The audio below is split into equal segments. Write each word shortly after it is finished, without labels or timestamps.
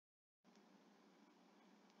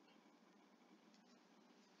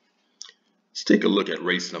Let's take a look at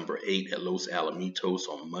race number 8 at Los Alamitos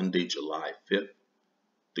on Monday, July 5th,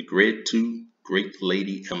 the Grade 2 Great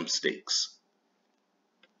Lady M Stakes.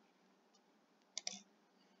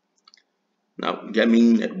 Now,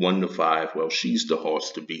 Gamine at 1-5, well, she's the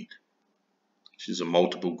horse to beat. She's a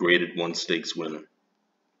multiple graded 1 stakes winner.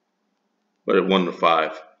 But at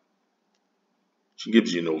 1-5, she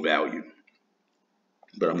gives you no value.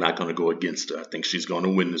 But I'm not going to go against her. I think she's going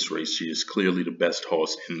to win this race. She is clearly the best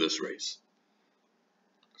horse in this race.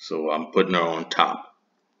 So I'm putting her on top.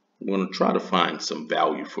 I'm going to try to find some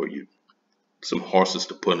value for you. Some horses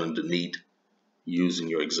to put underneath using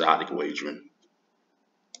your exotic wagering.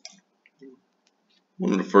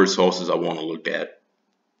 One of the first horses I want to look at,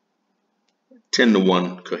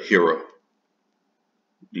 10-1 Kahira,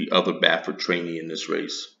 the other Baffert trainee in this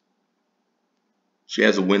race. She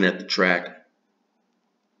has a win at the track.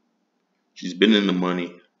 She's been in the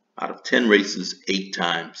money out of 10 races 8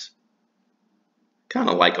 times. Kind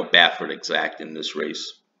of like a Baffert exact in this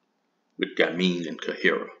race with Gamine and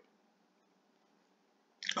Kahira.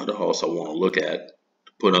 Other horse I want to look at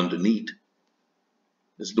to put underneath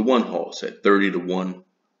is the one horse at 30-1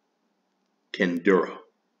 Kendura.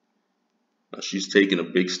 Now she's taken a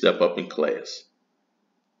big step up in class.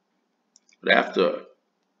 But after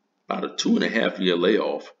about a 2.5-year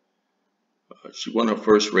layoff, she won her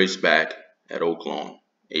first race back at Oaklawn,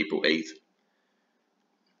 April 8th.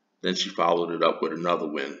 Then she followed it up with another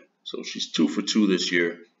win. So she's 2 for 2 this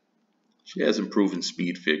year. She has improving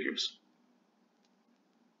speed figures.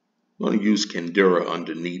 I'm going to use Kendura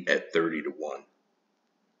underneath at 30-1.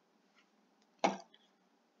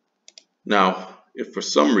 Now, if for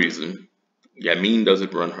some reason Gamine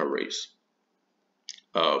doesn't run her race,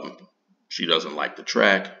 she doesn't like the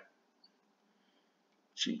track,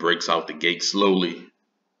 she breaks out the gate slowly,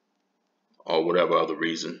 or whatever other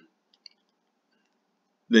reason,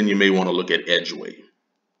 then you may want to look at Edgeway.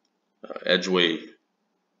 Edgeway,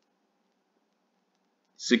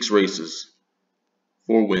 6 races,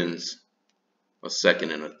 4 wins, a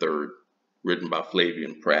second and a third, ridden by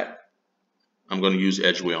Flavian Pratt. I'm going to use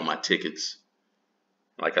Edgeway on my tickets.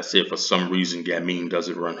 Like I said, for some reason Gamine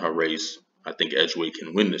doesn't run her race, I think Edgeway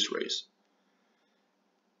can win this race.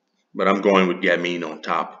 But I'm going with Gamine on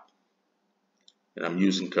top. And I'm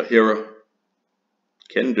using Kahira,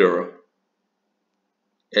 Kendura,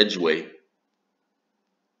 Edgeway,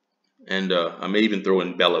 and I may even throw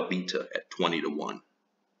in Bella Vita at 20-1.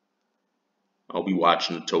 I'll be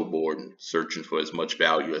watching the toe board and searching for as much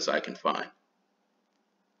value as I can find.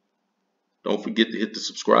 Don't forget to hit the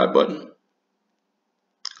subscribe button.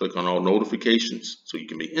 Click on all notifications so you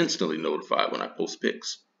can be instantly notified when I post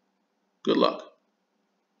picks. Good luck.